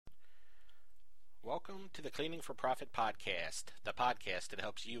Welcome to the Cleaning for Profit podcast, the podcast that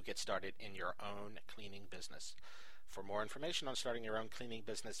helps you get started in your own cleaning business. For more information on starting your own cleaning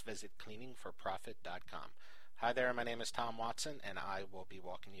business, visit cleaningforprofit.com. Hi there, my name is Tom Watson, and I will be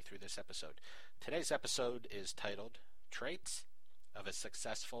walking you through this episode. Today's episode is titled, Traits of a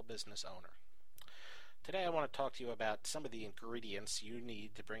Successful Business Owner. Today I want to talk to you about some of the ingredients you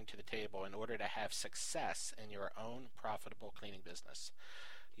need to bring to the table in order to have success in your own profitable cleaning business.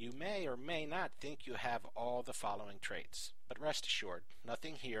 You may or may not think you have all the following traits, but rest assured,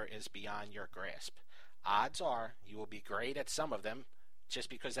 nothing here is beyond your grasp. Odds are you will be great at some of them just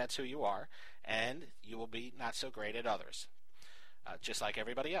because that's who you are, and you will be not so great at others, just like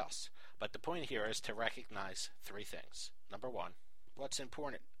everybody else. But the point here is to recognize three things. Number one, what's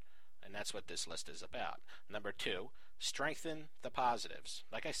important? And that's what this list is about. Number two, strengthen the positives.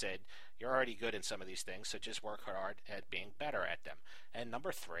 Like I said, you're already good in some of these things, so just work hard at being better at them. And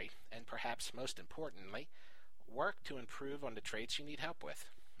number three, and perhaps most importantly, work to improve on the traits you need help with.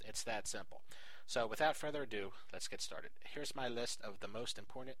 It's that simple. So without further ado, let's get started. Here's my list of the most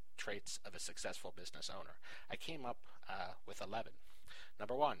important traits of a successful business owner. I came up with 11.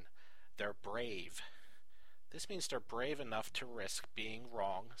 Number one, they're brave. This means they're brave enough to risk being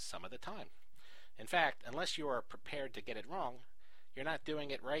wrong some of the time. In fact, unless you are prepared to get it wrong, you're not doing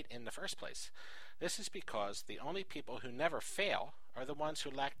it right in the first place. This is because the only people who never fail are the ones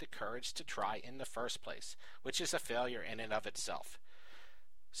who lack the courage to try in the first place, which is a failure in and of itself.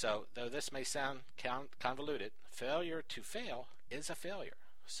 So, though this may sound convoluted, failure to fail is a failure.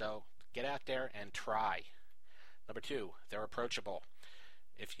 So, get out there and try. Number two, they're approachable.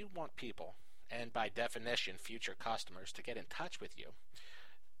 If you want people, and by definition future customers, to get in touch with you,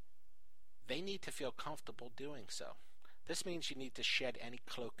 they need to feel comfortable doing so. This means you need to shed any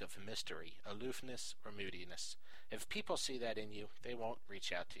cloak of mystery, aloofness, or moodiness. If people see that in you, they won't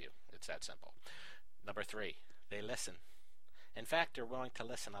reach out to you. It's that simple. Number three, they listen. In fact, they're willing to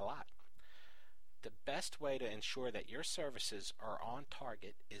listen a lot. The best way to ensure that your services are on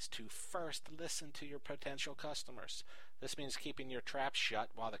target is to first listen to your potential customers. This means keeping your trap shut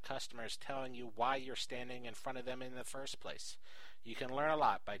while the customer is telling you why you're standing in front of them in the first place. You can learn a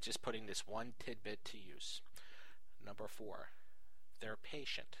lot by just putting this one tidbit to use. Number four, they're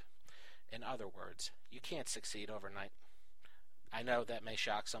patient. In other words, you can't succeed overnight. I know that may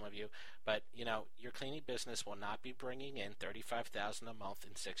shock some of you, but your cleaning business will not be bringing in $35,000 a month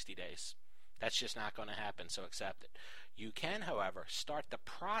in 60 days. That's just not going to happen, so accept it. You can, however, start the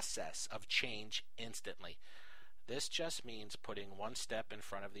process of change instantly. This just means putting one step in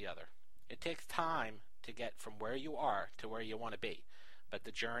front of the other. It takes time to get from where you are to where you want to be, but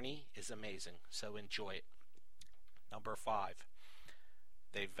the journey is amazing, so enjoy it. Number five,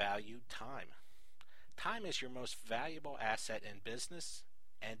 they value time. Time is your most valuable asset in business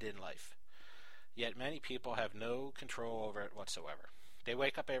and in life. Yet many people have no control over it whatsoever. They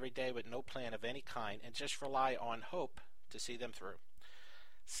wake up every day with no plan of any kind and just rely on hope to see them through.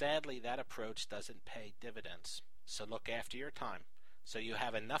 Sadly, that approach doesn't pay dividends. So look after your time so you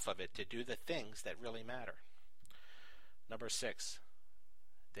have enough of it to do the things that really matter. Number six,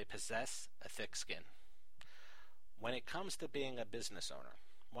 they possess a thick skin. When it comes to being a business owner,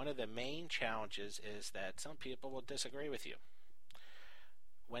 one of the main challenges is that some people will disagree with you.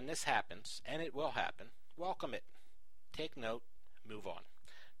 When this happens, and it will happen, welcome it. Take note. Move on.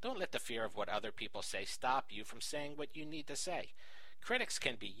 Don't let the fear of what other people say stop you from saying what you need to say. Critics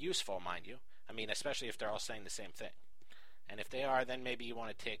can be useful, mind you. Especially if they're all saying the same thing. And if they are, then maybe you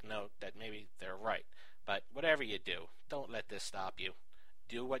want to take note that maybe they're right. But whatever you do, don't let this stop you.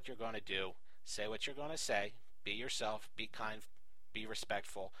 Do what you're going to do. Say what you're going to say. Be yourself. Be kind. Be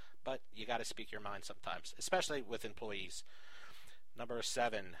respectful. But you got to speak your mind sometimes, especially with employees. Number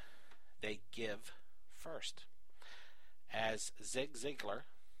seven, they give first. As Zig Ziglar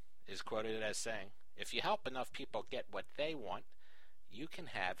is quoted as saying, if you help enough people get what they want, you can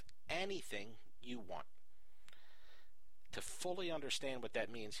have anything you want. To fully understand what that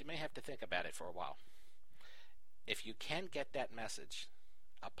means, you may have to think about it for a while. If you can get that message,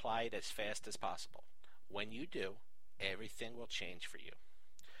 apply it as fast as possible. When you do, everything will change for you.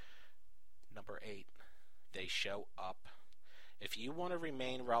 Number eight, they show up. If you want to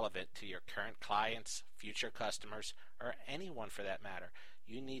remain relevant to your current clients, future customers, or anyone for that matter,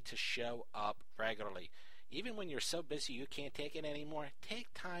 you need to show up regularly. Even when you're so busy you can't take it anymore, take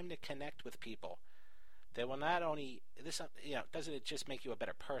time to connect with people. They will not only, doesn't it just make you a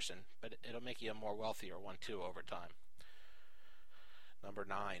better person, but it'll make you a more wealthier one too over time. Number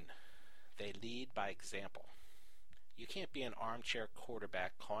nine, they lead by example. You can't be an armchair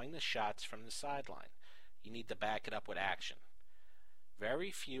quarterback calling the shots from the sideline. You need to back it up with action.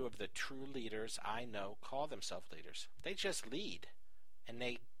 Very few of the true leaders I know call themselves leaders. They just lead, and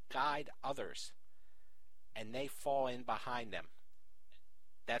they guide others, and they fall in behind them.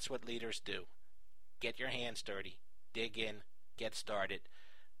 That's what leaders do. Get your hands dirty, dig in, get started.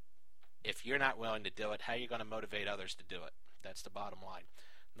 If you're not willing to do it, how are you going to motivate others to do it? That's the bottom line.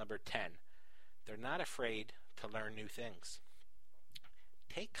 Number 10, they're not afraid to learn new things.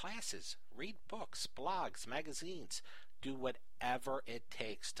 Take classes, read books, blogs, magazines. Do whatever it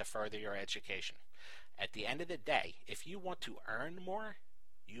takes to further your education. At the end of the day, if you want to earn more,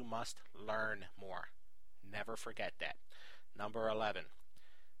 you must learn more. Never forget that. Number 11,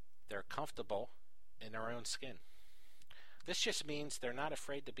 they're comfortable in their own skin. This just means they're not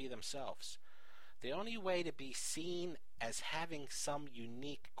afraid to be themselves. The only way to be seen as having some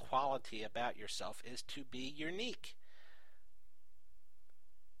unique quality about yourself is to be unique.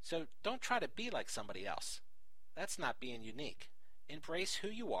 So don't try to be like somebody else. That's not being unique. Embrace who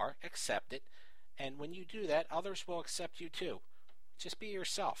you are, accept it, and when you do that, others will accept you too. Just be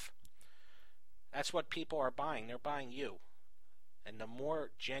yourself. That's what people are buying. They're buying you. And the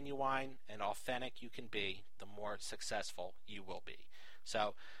more genuine and authentic you can be, the more successful you will be.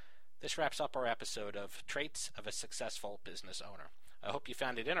 So this wraps up our episode of Traits of a Successful Business Owner. I hope you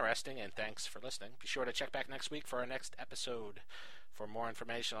found it interesting, and thanks for listening. Be sure to check back next week for our next episode. For more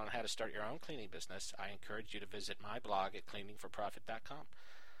information on how to start your own cleaning business, I encourage you to visit my blog at cleaningforprofit.com.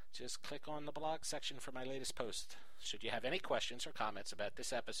 Just click on the blog section for my latest post. Should you have any questions or comments about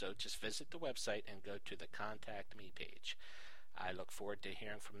this episode, just visit the website and go to the Contact Me page. I look forward to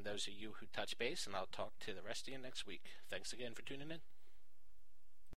hearing from those of you who touch base, and I'll talk to the rest of you next week. Thanks again for tuning in.